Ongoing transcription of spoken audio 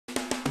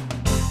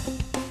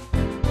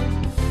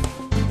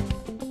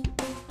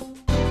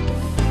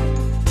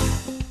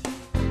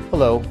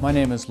Hello, my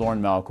name is Lorne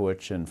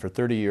Malkiewich, and for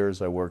 30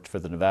 years I worked for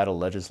the Nevada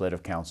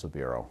Legislative Council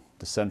Bureau,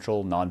 the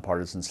central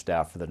nonpartisan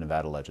staff for the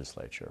Nevada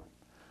Legislature.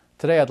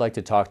 Today I'd like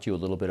to talk to you a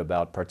little bit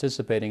about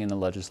participating in the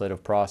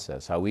legislative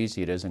process, how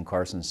easy it is in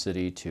Carson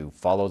City to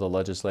follow the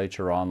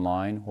legislature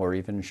online or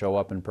even show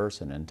up in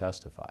person and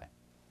testify.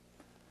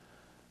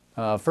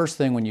 First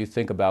thing when you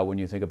think about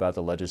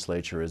the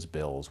legislature is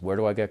bills. Where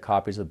do I get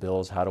copies of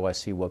bills? How do I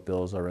see what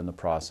bills are in the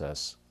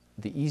process?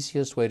 The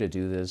easiest way to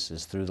do this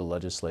is through the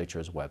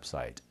legislature's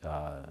website,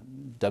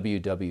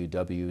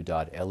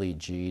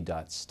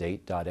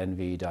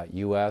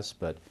 www.leg.state.nv.us,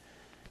 but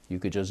you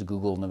could just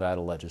Google Nevada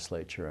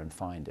Legislature and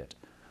find it.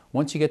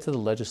 Once you get to the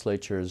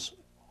legislature's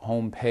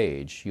home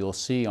page, you'll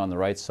see on the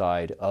right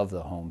side of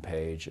the home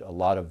page a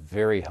lot of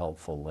very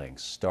helpful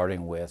links,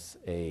 starting with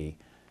a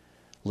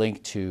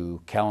link to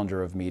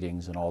calendar of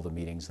meetings and all the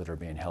meetings that are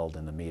being held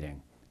in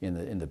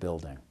the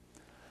building.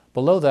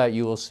 Below that,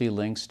 you will see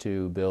links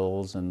to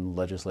bills and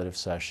legislative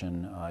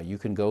session. You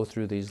can go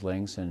through these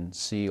links and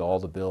see all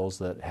the bills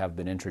that have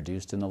been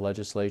introduced in the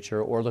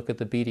legislature, or look at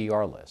the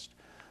BDR list.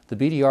 The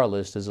BDR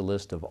list is a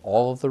list of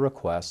all of the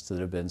requests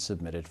that have been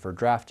submitted for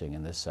drafting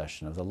in this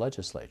session of the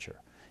legislature.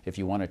 If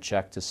you want to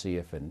check to see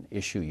if an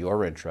issue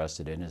you're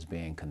interested in is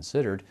being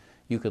considered,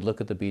 you could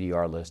look at the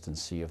BDR list and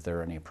see if there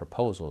are any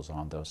proposals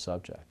on those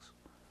subjects.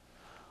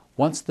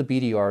 Once the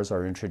BDRs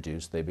are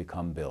introduced, they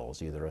become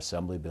bills, either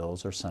Assembly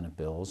bills or Senate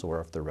bills, or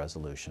if they're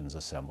resolutions,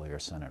 Assembly or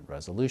Senate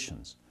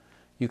resolutions.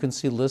 You can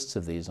see lists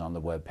of these on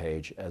the web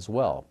page as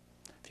well.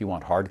 If you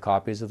want hard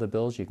copies of the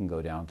bills, you can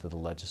go down to the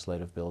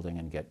legislative building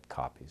and get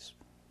copies.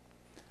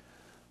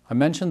 I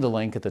mentioned the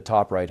link at the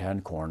top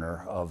right-hand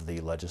corner of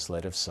the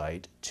legislative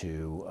site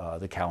to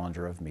the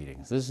calendar of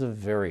meetings. This is a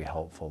very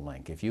helpful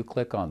link. If you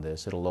click on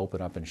this, it'll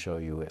open up and show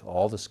you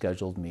all the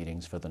scheduled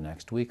meetings for the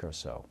next week or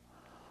so.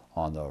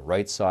 On the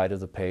right side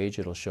of the page,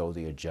 it'll show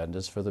the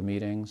agendas for the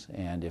meetings,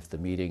 and if the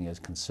meeting is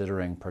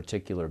considering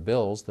particular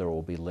bills, there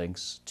will be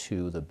links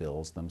to the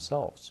bills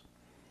themselves.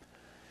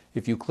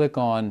 If you click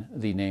on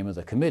the name of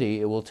the committee,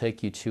 it will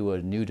take you to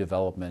a new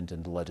development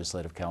in the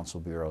Legislative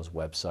Council Bureau's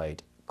website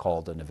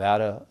called the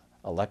Nevada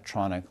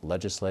Electronic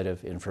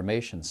Legislative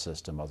Information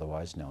System,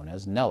 otherwise known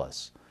as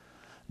NELIS.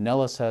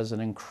 NELIS has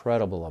an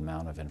incredible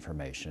amount of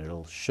information.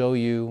 It'll show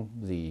you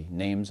the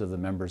names of the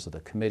members of the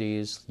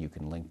committees. You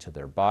can link to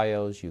their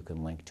bios. You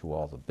can link to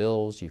all the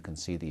bills. You can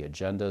see the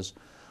agendas.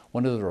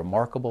 One of the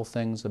remarkable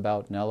things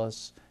about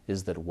NELIS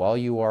is that while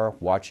you are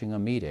watching a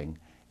meeting,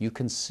 you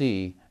can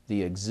see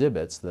the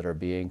exhibits that are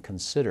being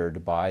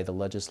considered by the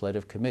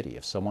legislative committee.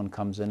 If someone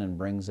comes in and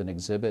brings an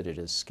exhibit, it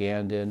is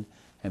scanned in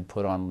and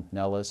put on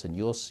NELIS, and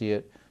you'll see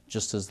it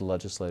just as the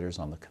legislators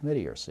on the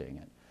committee are seeing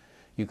it.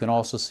 You can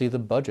also see the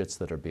budgets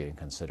that are being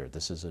considered.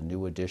 This is a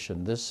new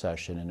addition this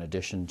session. In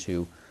addition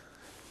to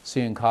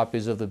seeing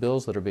copies of the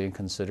bills that are being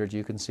considered,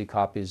 you can see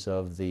copies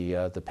of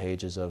the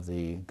pages of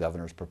the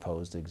governor's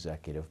proposed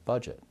executive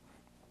budget.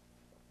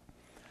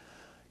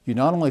 You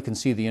not only can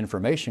see the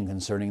information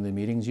concerning the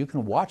meetings, you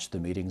can watch the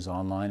meetings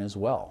online as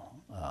well.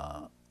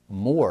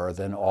 More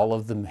than all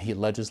of the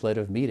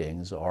legislative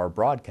meetings are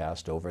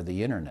broadcast over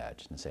the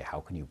internet. And say,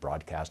 how can you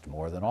broadcast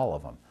more than all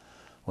of them?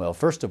 Well,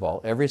 first of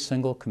all, every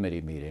single committee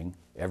meeting,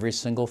 every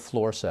single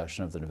floor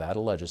session of the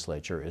Nevada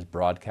Legislature is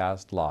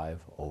broadcast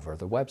live over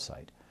the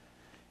website.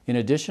 In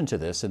addition to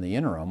this, in the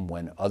interim,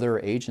 when other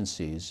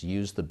agencies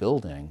use the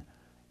building,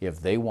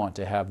 if they want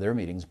to have their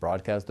meetings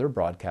broadcast, they're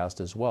broadcast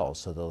as well.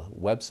 So the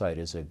website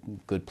is a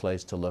good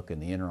place to look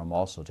in the interim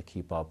also to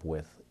keep up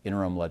with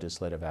interim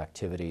legislative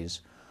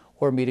activities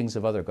or meetings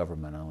of other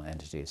governmental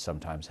entities,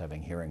 sometimes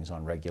having hearings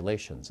on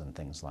regulations and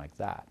things like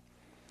that.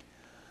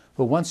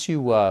 But once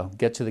you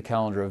get to the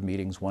calendar of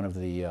meetings, one of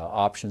the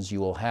options you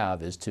will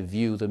have is to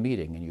view the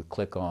meeting, and you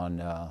click on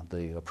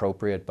the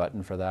appropriate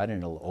button for that,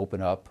 and it'll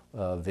open up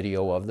a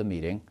video of the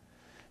meeting.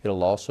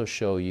 It'll also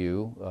show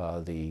you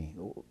the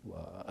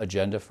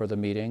agenda for the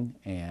meeting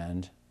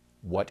and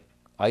what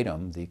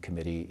item the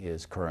committee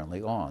is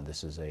currently on.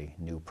 This is a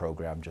new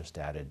program just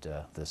added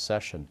this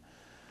session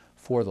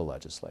for the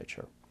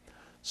legislature.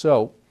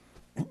 So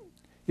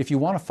if you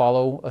want to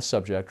follow a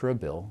subject or a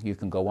bill, you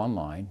can go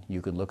online,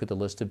 you can look at the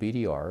list of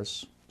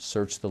BDRs,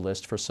 search the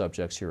list for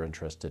subjects you're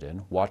interested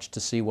in, watch to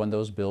see when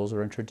those bills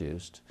are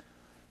introduced.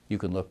 You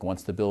can look,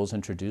 once the bill is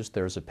introduced,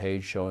 there's a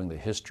page showing the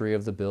history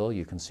of the bill.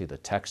 You can see the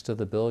text of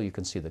the bill. You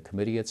can see the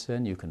committee it's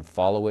in. You can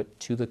follow it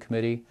to the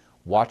committee,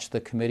 watch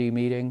the committee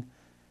meeting,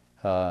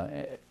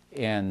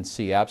 and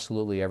see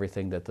absolutely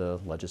everything that the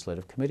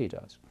legislative committee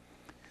does.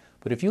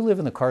 But if you live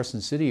in the Carson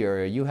City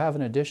area, you have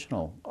an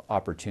additional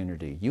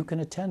opportunity. You can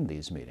attend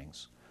these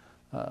meetings.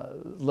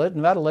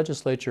 Nevada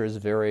Legislature is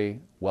very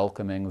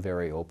welcoming,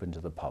 very open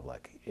to the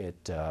public.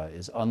 It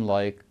is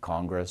unlike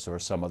Congress or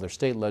some other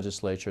state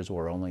legislatures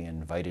where only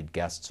invited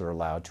guests are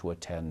allowed to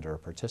attend or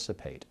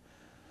participate.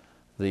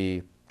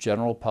 The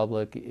general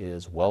public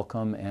is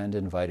welcome and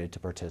invited to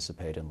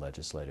participate in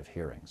legislative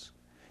hearings.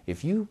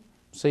 If you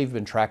say you've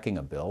been tracking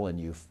a bill and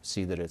you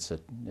see that it's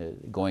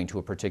going to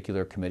a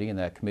particular committee and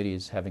that committee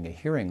is having a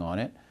hearing on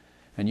it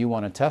and you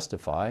want to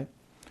testify,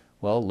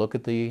 Well, look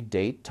at the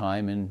date,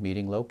 time, and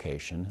meeting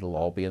location. It'll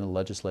all be in the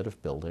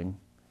legislative building.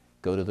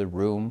 Go to the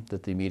room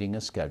that the meeting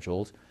is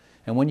scheduled,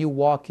 and when you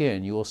walk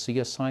in, you will see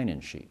a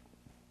sign-in sheet.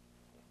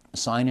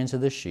 Sign into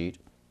this sheet,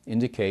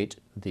 indicate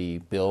the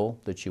bill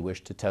that you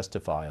wish to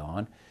testify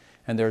on,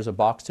 and there's a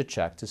box to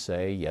check to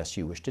say, yes,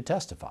 you wish to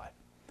testify.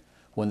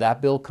 When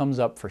that bill comes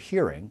up for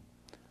hearing,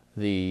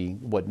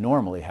 what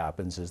normally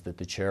happens is that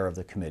the chair of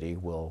the committee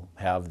will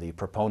have the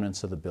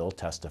proponents of the bill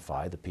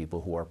testify, the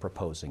people who are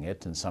proposing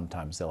it, and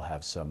sometimes they'll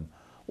have some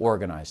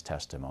organized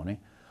testimony.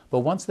 But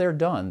once they're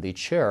done, the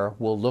chair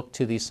will look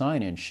to the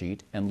sign-in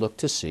sheet and look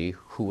to see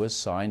who has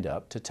signed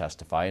up to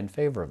testify in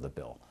favor of the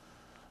bill.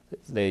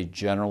 They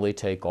generally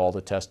take all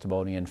the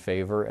testimony in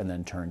favor and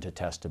then turn to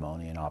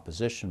testimony in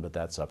opposition, but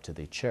that's up to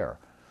the chair.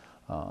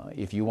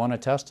 If you want to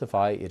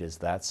testify, it is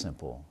that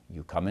simple.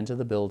 You come into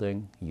the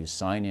building, you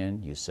sign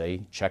in, you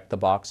say, check the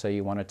box, say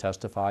you want to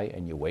testify,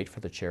 and you wait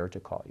for the chair to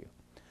call you.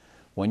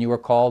 When you are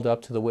called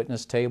up to the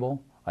witness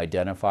table,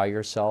 identify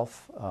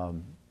yourself,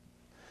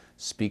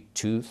 speak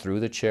through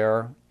the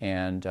chair,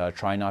 and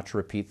try not to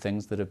repeat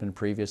things that have been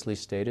previously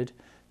stated.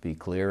 Be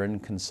clear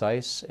and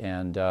concise,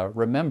 and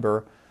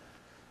remember,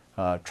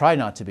 try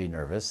not to be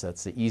nervous.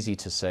 That's easy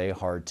to say,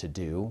 hard to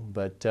do.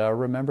 But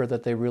remember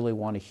that they really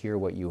want to hear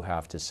what you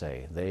have to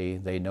say.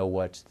 They know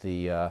what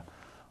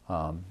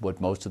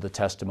most of the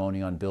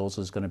testimony on bills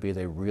is going to be.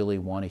 They really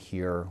want to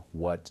hear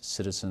what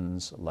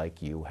citizens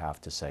like you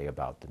have to say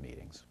about the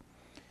meetings.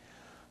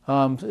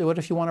 What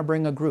if you want to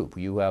bring a group?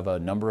 You have a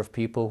number of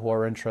people who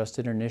are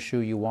interested in an issue.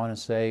 You want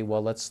to say,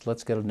 well, let's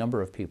get a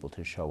number of people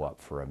to show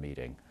up for a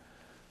meeting.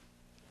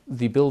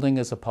 The building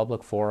is a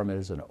public forum. It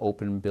is an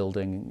open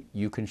building.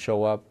 You can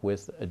show up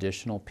with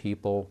additional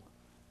people.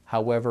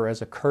 However,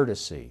 as a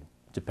courtesy,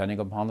 depending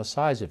upon the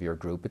size of your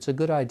group, it's a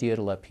good idea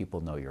to let people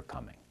know you're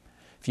coming.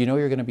 If you know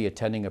you're going to be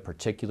attending a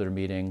particular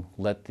meeting,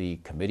 let the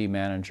committee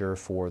manager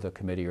for the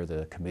committee or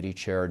the committee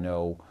chair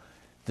know,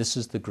 this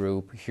is the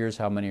group, here's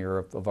how many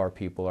of our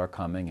people are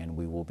coming, and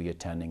we will be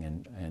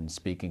attending and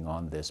speaking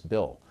on this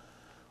bill.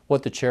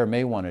 What the chair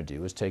may want to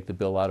do is take the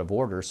bill out of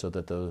order so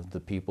that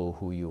the people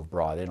who you've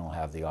brought in will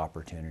have the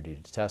opportunity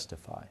to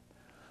testify.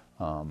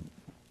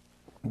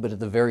 But at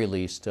the very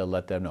least,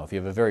 let them know. If you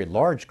have a very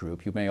large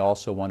group, you may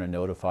also want to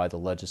notify the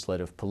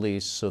legislative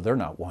police so they're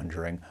not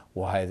wondering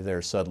why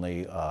there's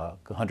suddenly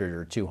 100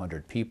 or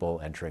 200 people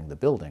entering the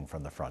building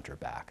from the front or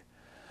back.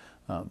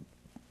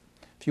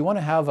 If you want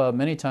to have,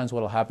 many times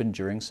what will happen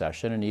during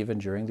session and even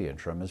during the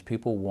interim is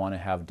people want to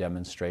have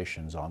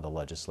demonstrations on the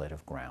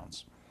legislative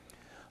grounds.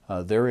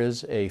 There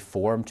is a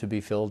form to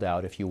be filled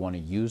out if you want to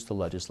use the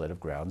legislative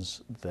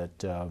grounds,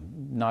 that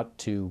not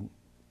to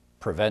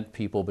prevent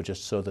people, but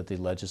just so that the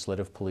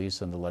legislative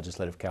police and the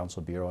Legislative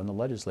Council Bureau and the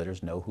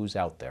legislators know who's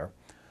out there.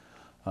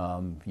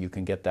 You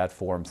can get that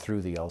form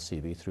through the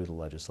LCB, through the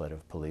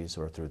legislative police,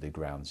 or through the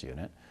grounds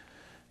unit.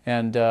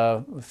 And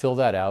fill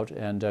that out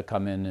and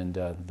come in, and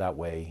that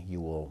way you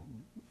will,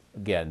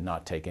 again,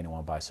 not take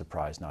anyone by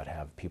surprise, not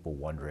have people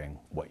wondering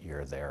what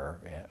you're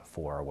there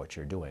for or what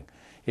you're doing.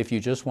 If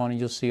you just want to,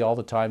 you'll see all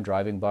the time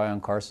driving by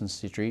on Carson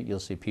Street, you'll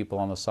see people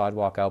on the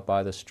sidewalk out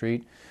by the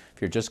street.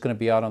 If you're just going to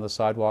be out on the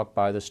sidewalk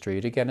by the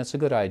street, again, it's a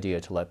good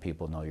idea to let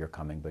people know you're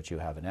coming, but you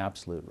have an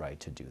absolute right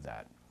to do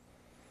that.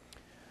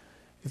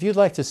 If you'd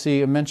like to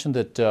see, I mentioned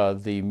that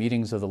the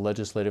meetings of the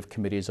legislative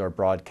committees are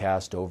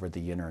broadcast over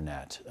the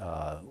internet.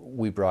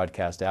 We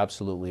broadcast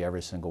absolutely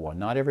every single one.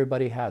 Not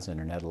everybody has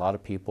internet. A lot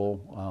of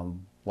people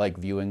like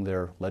viewing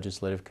their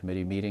legislative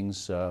committee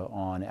meetings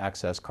on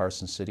Access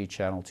Carson City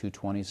Channel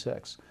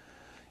 226.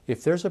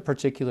 If there's a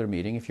particular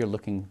meeting, if you're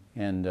looking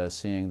and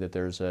seeing that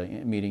there's a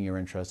meeting you're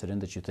interested in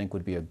that you think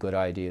would be a good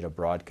idea to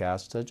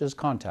broadcast, just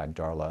contact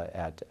Darla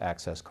at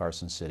Access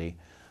Carson City.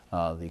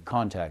 The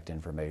contact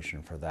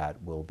information for that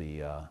will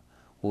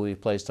be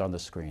placed on the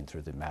screen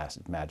through the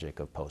magic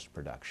of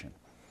post-production.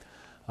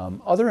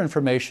 Other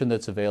information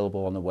that's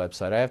available on the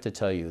website, I have to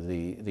tell you,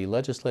 the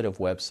legislative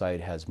website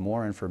has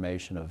more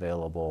information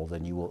available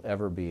than you will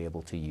ever be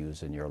able to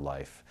use in your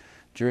life.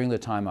 During the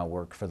time I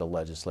worked for the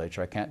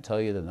legislature, I can't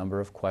tell you the number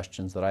of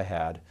questions that I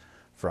had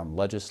from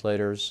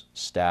legislators,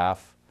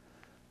 staff,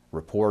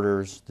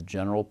 reporters, the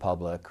general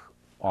public,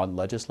 on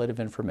legislative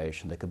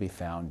information that could be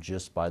found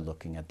just by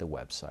looking at the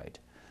website.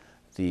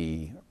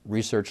 The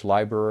Research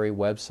Library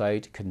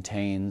website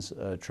contains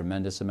a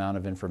tremendous amount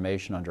of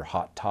information under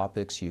hot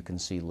topics. You can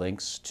see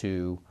links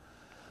to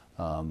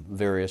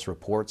various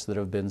reports that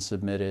have been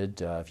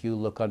submitted. If you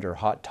look under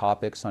hot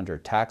topics under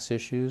tax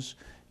issues,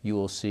 you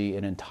will see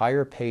an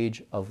entire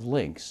page of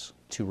links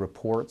to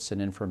reports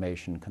and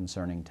information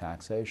concerning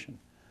taxation.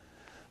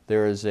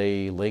 There is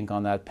a link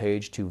on that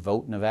page to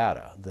Vote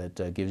Nevada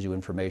that gives you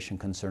information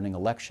concerning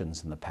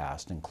elections in the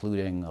past,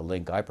 including a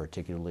link I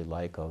particularly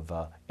like of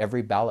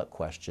every ballot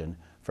question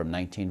from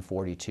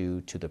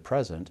 1942 to the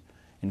present,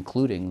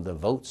 including the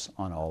votes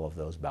on all of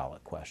those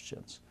ballot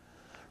questions.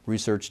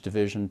 Research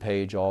Division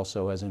page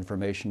also has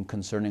information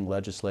concerning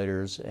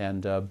legislators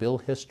and bill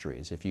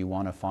histories. If you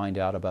want to find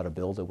out about a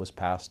bill that was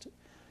passed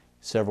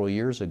several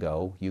years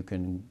ago, you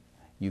can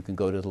you can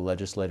go to the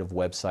legislative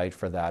website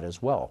for that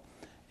as well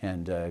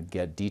and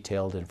get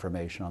detailed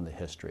information on the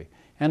history.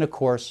 And of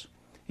course,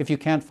 if you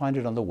can't find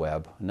it on the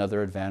web,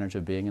 another advantage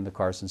of being in the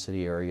Carson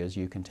City area is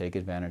you can take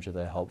advantage of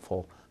the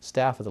helpful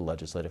staff of the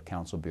Legislative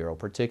Council Bureau,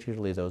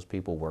 particularly those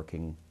people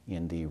working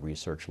in the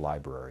research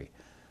library,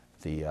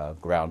 the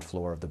ground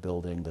floor of the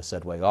building, the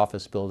Sedway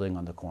office building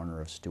on the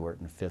corner of Stewart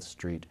and 5th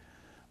Street.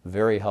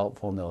 Very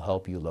helpful, and they'll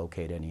help you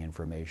locate any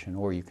information,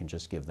 or you can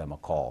just give them a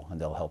call and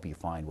they'll help you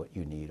find what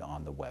you need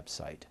on the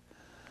website.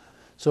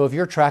 So if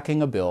you're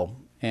tracking a bill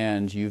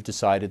and you've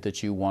decided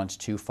that you want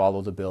to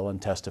follow the bill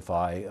and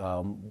testify,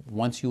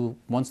 once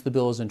the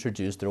bill is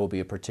introduced, there will be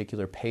a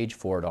particular page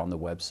for it on the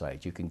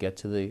website. You can get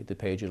to the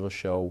page, it'll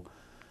show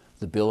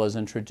the bill as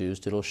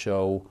introduced, it'll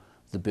show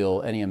the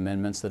bill, any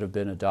amendments that have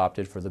been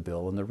adopted for the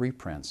bill, and the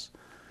reprints.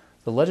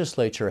 The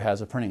legislature has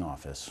a printing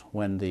office.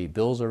 When the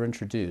bills are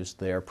introduced,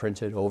 they are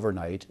printed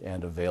overnight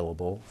and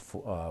available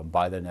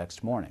by the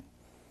next morning.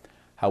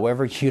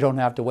 However, you don't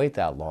have to wait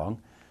that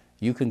long.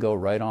 You can go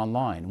right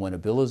online. When a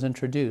bill is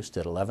introduced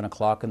at 11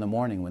 o'clock in the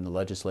morning, when the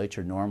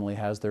legislature normally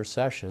has their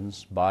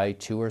sessions, by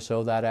 2 or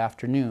so that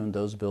afternoon,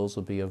 those bills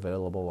will be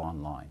available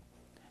online.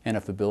 And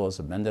if a bill is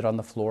amended on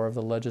the floor of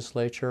the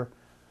legislature,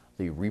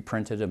 the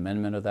reprinted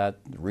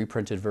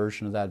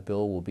version of that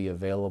bill will be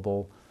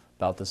available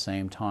about the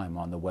same time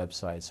on the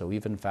website, so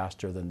even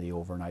faster than the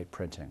overnight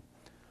printing.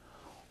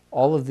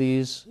 All of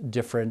these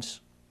different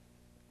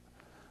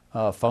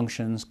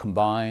functions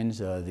combined,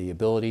 the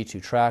ability to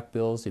track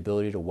bills, the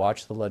ability to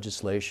watch the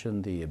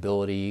legislation, the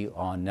ability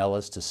on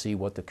Nellis to see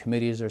what the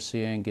committees are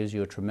seeing, gives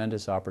you a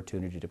tremendous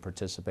opportunity to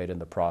participate in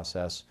the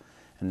process,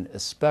 and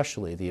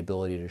especially the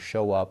ability to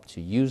show up,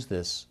 to use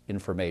this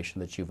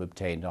information that you've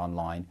obtained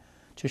online,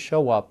 to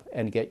show up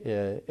and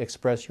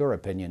express your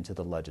opinion to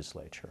the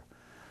legislature.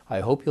 I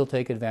hope you'll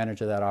take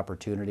advantage of that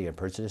opportunity and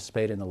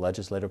participate in the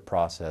legislative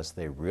process.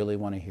 They really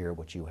want to hear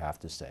what you have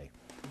to say.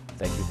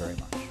 Thank you very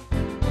much.